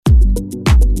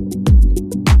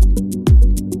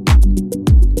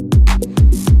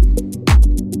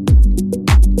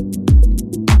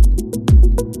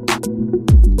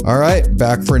All right,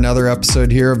 back for another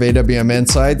episode here of AWM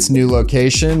Insights, new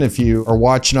location. If you are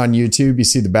watching on YouTube, you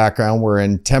see the background. We're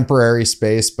in temporary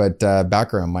space, but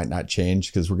background might not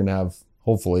change because we're going to have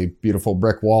hopefully beautiful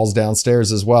brick walls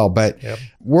downstairs as well. But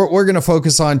what we're going to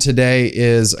focus on today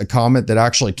is a comment that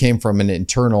actually came from an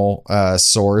internal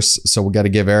source. So we got to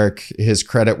give Eric his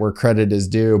credit where credit is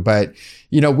due. But,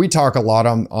 you know, we talk a lot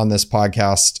on this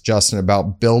podcast, Justin,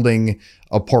 about building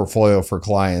a portfolio for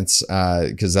clients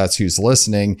because that's who's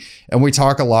listening. And we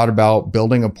talk a lot about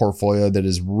building a portfolio that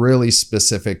is really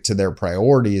specific to their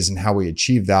priorities and how we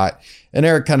achieve that. And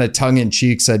Eric kind of tongue in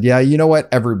cheek said, yeah, you know what?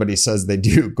 Everybody says they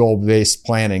do goal-based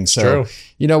planning. So,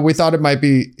 you know, we thought it might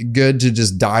be good to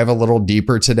just dive a little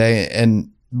deeper today and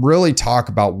really talk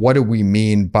about what do we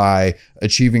mean by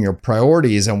achieving your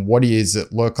priorities and what does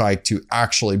it look like to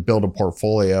actually build a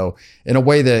portfolio in a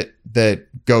way that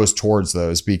goes towards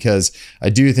those, because I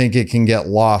do think it can get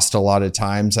lost a lot of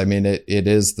times. I mean, it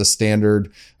is the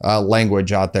standard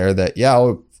language out there that, yeah,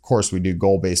 of course we do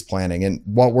goal-based planning. And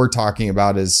what we're talking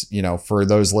about is, you know, for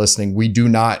those listening, we do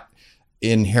not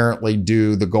inherently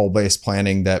do the goal-based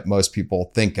planning that most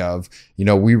people think of. You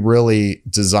know, we really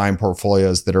design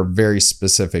portfolios that are very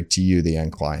specific to you, the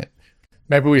end client.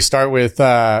 Maybe we start with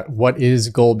what is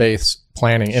goal-based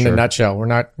planning in a nutshell. We're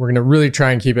going to really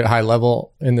try and keep it high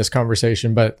level in this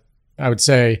conversation, but I would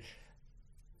say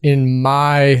in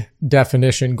my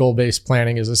definition, goal-based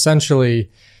planning is essentially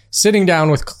sitting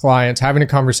down with clients, having a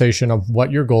conversation of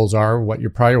what your goals are, what your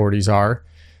priorities are,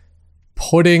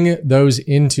 putting those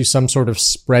into some sort of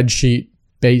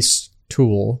spreadsheet-based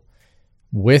tool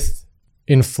with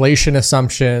inflation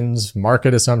assumptions,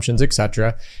 market assumptions,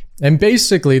 etc. And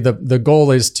basically, the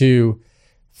goal is to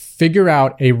figure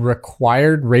out a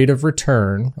required rate of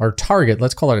return or target,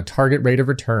 let's call it a target rate of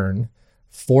return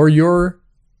for your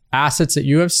assets that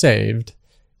you have saved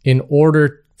in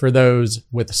order for those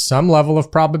with some level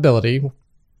of probability.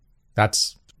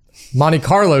 That's Monte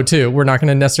Carlo too. We're not going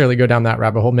to necessarily go down that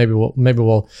rabbit hole. Maybe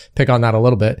we'll pick on that a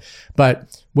little bit,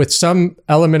 but with some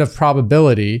element of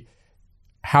probability,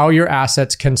 how your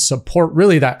assets can support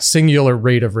really that singular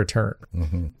rate of return.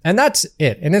 Mm-hmm. And that's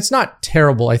it. And it's not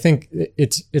terrible. I think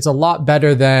it's a lot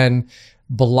better than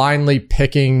blindly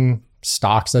picking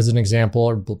stocks as an example,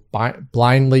 or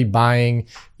blindly buying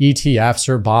ETFs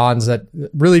or bonds that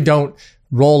really don't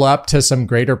roll up to some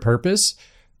greater purpose.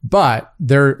 But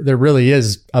there really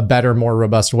is a better, more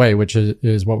robust way, which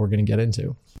is what we're going to get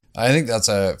into. I think that's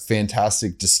a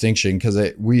fantastic distinction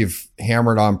because we've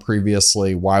hammered on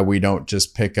previously why we don't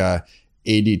just pick a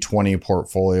 80-20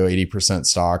 portfolio, 80%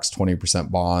 stocks,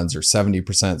 20% bonds, or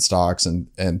 70% stocks and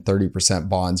 30%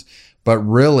 bonds. But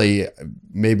really,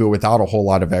 maybe without a whole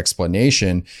lot of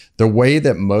explanation, the way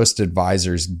that most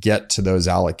advisors get to those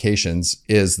allocations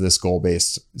is this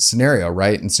goal-based scenario,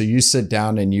 right? And so you sit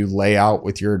down and you lay out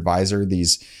with your advisor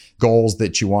these goals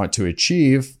that you want to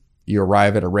achieve. You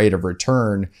arrive at a rate of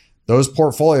return. Those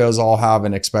portfolios all have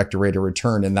an expected rate of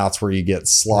return, and that's where you get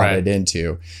slotted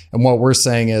into. And what we're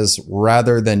saying is,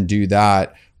 rather than do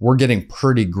that, we're getting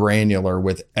pretty granular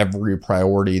with every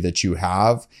priority that you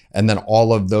have. And then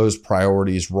all of those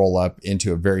priorities roll up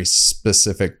into a very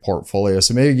specific portfolio.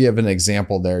 So maybe give an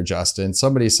example there, Justin.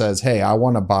 Somebody says, hey, I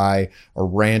want to buy a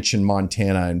ranch in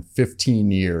Montana in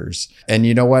 15 years. And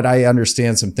you know what? I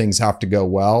understand some things have to go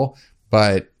well,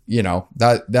 but you know,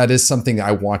 that is something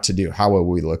I want to do. How will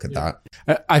we look at that?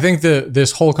 I think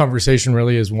this whole conversation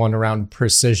really is one around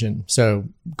precision. So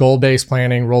goal-based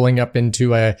planning, rolling up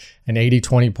into an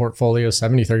 80-20 portfolio,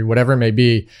 70-30, whatever it may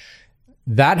be,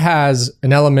 that has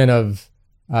an element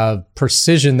of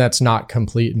precision that's not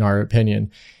complete in our opinion.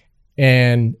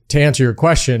 And to answer your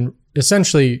question,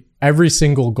 essentially every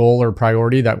single goal or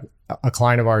priority that a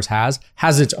client of ours has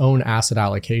its own asset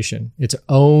allocation, its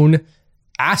own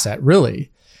asset, really.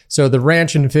 So the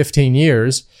ranch in 15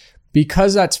 years,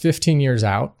 because that's 15 years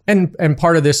out, and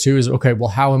part of this too is, okay, well,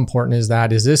 how important is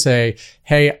that? Is this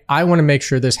hey, I want to make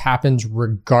sure this happens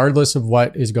regardless of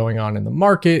what is going on in the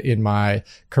market, in my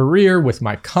career, with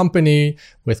my company,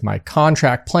 with my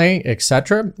contract playing,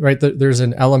 etc. Right? There's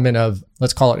an element of,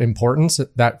 let's call it importance,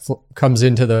 that comes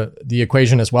into the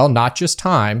equation as well, not just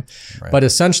time, but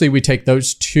essentially we take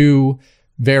those two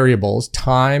variables,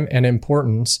 time and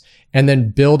importance, and then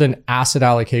build an asset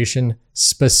allocation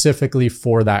specifically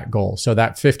for that goal. So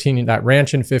that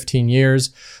ranch in 15 years,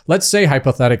 let's say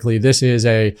hypothetically, this is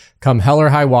a come hell or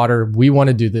high water, we want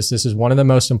to do this. This is one of the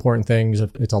most important things.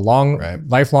 It's a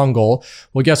lifelong goal.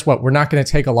 Well, guess what? We're not going to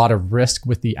take a lot of risk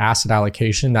with the asset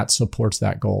allocation that supports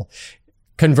that goal.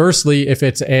 Conversely, if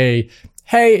it's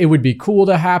hey, it would be cool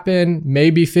to happen,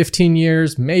 maybe 15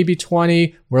 years, maybe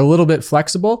 20, we're a little bit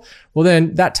flexible, well,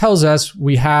 then that tells us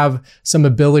we have some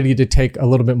ability to take a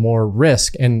little bit more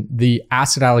risk. And the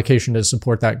asset allocation to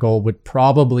support that goal would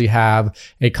probably have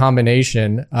a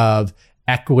combination of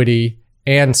equity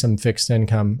and some fixed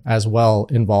income as well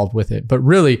involved with it. But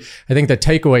really, I think the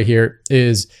takeaway here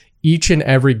is each and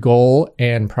every goal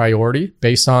and priority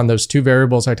based on those two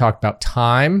variables I talked about,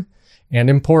 time and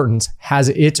importance, has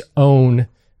its own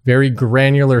very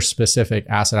granular specific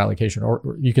asset allocation,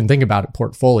 or you can think about it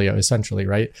portfolio essentially,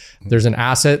 right? There's an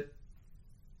asset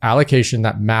allocation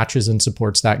that matches and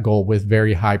supports that goal with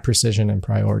very high precision and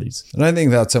priorities. And I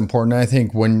think that's important. I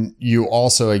think when you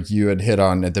also, like you had hit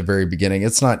on at the very beginning,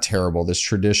 it's not terrible, this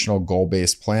traditional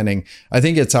goal-based planning. I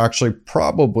think it's actually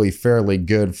probably fairly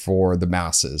good for the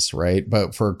masses, right?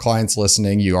 But for clients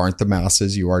listening, you aren't the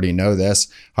masses. You already know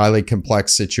this, highly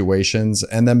complex situations.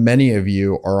 And then many of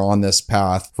you are on this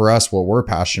path. For us, what we're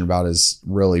passionate about is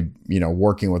really,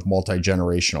 working with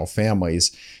multi-generational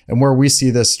families. And where we see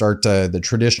this start to the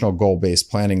traditional goal-based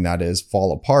planning that is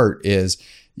fall apart is,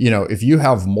 if you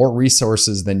have more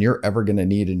resources than you're ever going to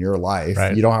need in your life,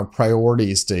 right, you don't have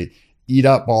priorities to eat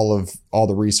up all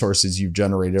the resources you've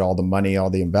generated, all the money, all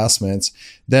the investments,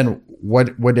 then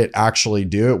what would it actually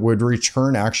do? It would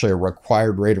return actually a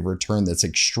required rate of return that's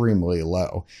extremely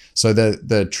low. So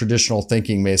the traditional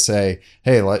thinking may say,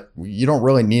 hey, you don't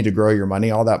really need to grow your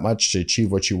money all that much to achieve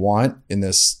what you want in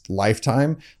this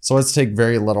lifetime. So let's take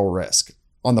very little risk.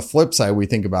 On the flip side, we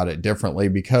think about it differently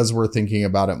because we're thinking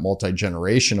about it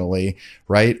multi-generationally,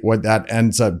 right? What that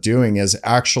ends up doing is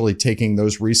actually taking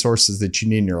those resources that you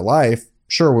need in your life.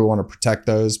 Sure, we want to protect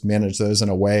those, manage those in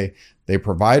a way they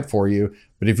provide for you.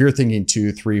 But if you're thinking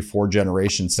 2, 3, 4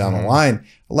 generations down the line, it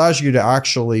allows you to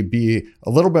actually be a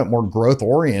little bit more growth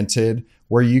oriented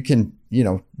where you can,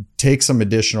 take some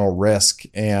additional risk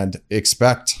and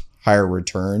expect higher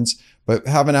returns, but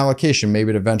have an allocation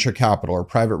maybe to venture capital or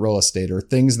private real estate or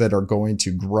things that are going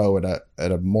to grow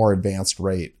at a more advanced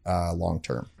rate long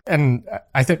term. And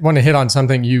I want to hit on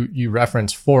something you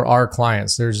referenced for our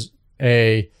clients. There's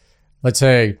let's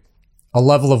say a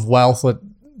level of wealth,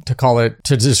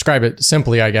 to describe it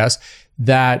simply, I guess,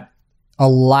 that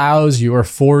allows you or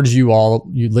affords you all,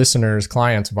 you listeners,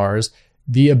 clients of ours,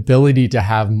 the ability to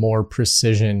have more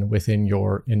precision within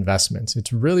your investments.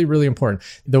 It's really, really important.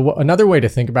 Another way to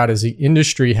think about it is the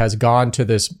industry has gone to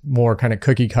this more kind of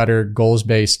cookie cutter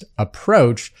goals-based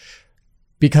approach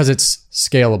because it's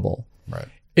scalable. Right.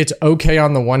 It's okay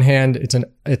on the one hand.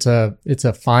 It's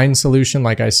a fine solution,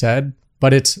 like I said,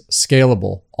 but it's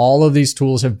scalable. All of these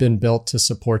tools have been built to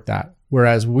support that.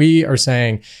 Whereas we are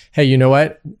saying, hey, you know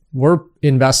what? We're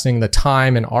investing the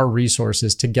time and our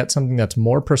resources to get something that's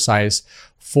more precise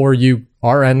for you,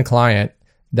 our end client,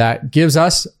 that gives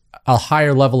us a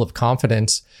higher level of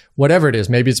confidence, whatever it is.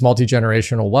 Maybe it's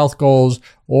multi-generational wealth goals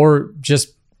or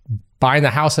just buying the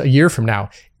house a year from now.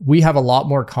 We have a lot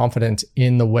more confidence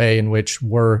in the way in which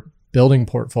we're building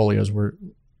portfolios. We're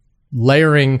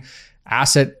layering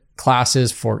asset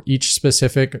classes for each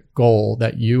specific goal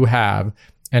that you have.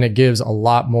 And it gives a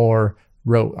lot more,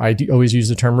 I always use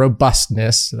the term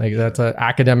robustness. Like that's an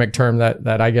academic term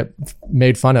that I get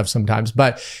made fun of sometimes,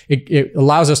 but it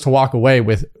allows us to walk away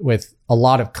with a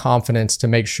lot of confidence to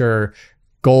make sure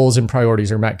goals and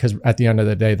priorities are met, because at the end of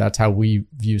the day, that's how we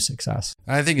view success.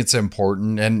 I think it's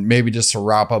important. And maybe just to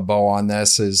wrap a bow on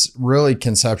this is really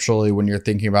conceptually, when you're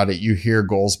thinking about it, you hear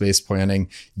goals-based planning.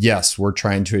 Yes, we're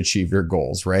trying to achieve your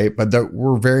goals, right? But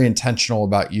we're very intentional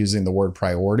about using the word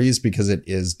priorities because it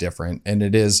is different and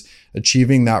it is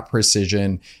achieving that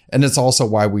precision. And it's also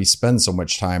why we spend so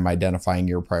much time identifying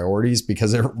your priorities,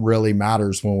 because it really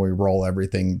matters when we roll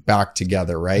everything back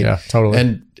together, right? Yeah,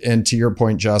 totally. And to your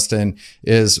point, Justin,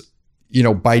 is,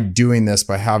 by doing this,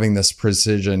 by having this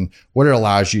precision, what it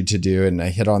allows you to do, and I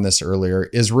hit on this earlier,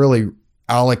 is really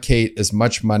allocate as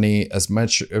much money, as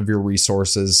much of your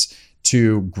resources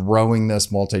to growing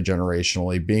this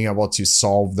multi-generationally, being able to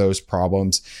solve those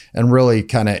problems and really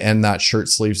kind of end that shirt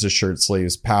sleeves to shirt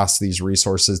sleeves, pass these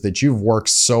resources that you've worked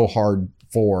so hard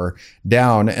for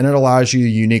down. And it allows you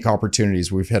unique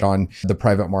opportunities. We've hit on the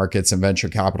private markets and venture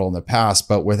capital in the past,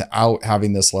 but without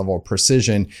having this level of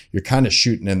precision, you're kind of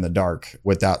shooting in the dark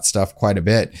with that stuff quite a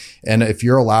bit. And if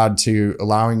you're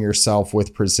allowing yourself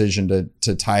with precision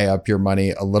to tie up your money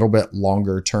a little bit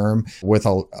longer term with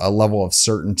a level of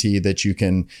certainty that you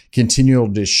can continue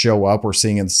to show up. We're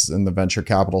seeing in the venture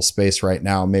capital space right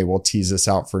now. Maybe we'll tease this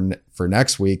out for for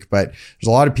next week, but there's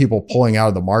a lot of people pulling out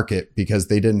of the market because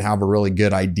they didn't have a really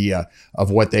good idea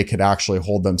of what they could actually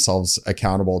hold themselves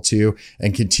accountable to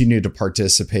and continue to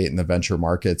participate in the venture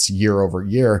markets year over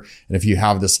year. And if you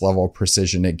have this level of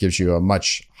precision, it gives you a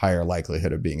much higher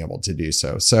likelihood of being able to do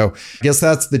so. So I guess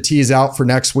that's the tease out for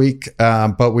next week.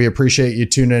 But we appreciate you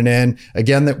tuning in.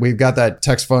 Again, that we've got that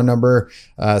text phone number,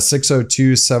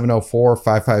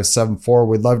 602-704-5574.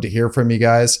 We'd love to hear from you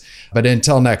guys. But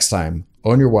until next time,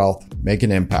 own your wealth, make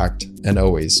an impact, and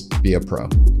always be a pro.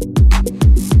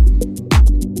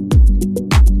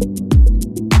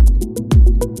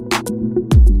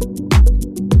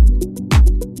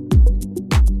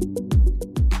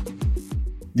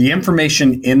 The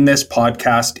information in this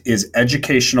podcast is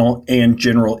educational and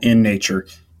general in nature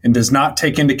and does not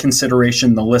take into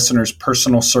consideration the listener's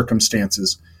personal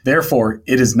circumstances. Therefore,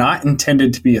 it is not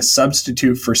intended to be a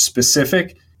substitute for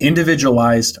specific,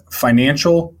 individualized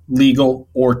financial, legal,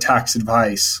 or tax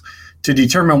advice. To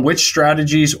determine which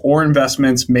strategies or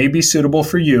investments may be suitable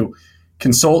for you,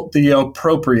 consult the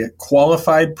appropriate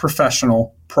qualified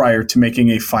professional prior to making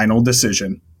a final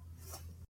decision.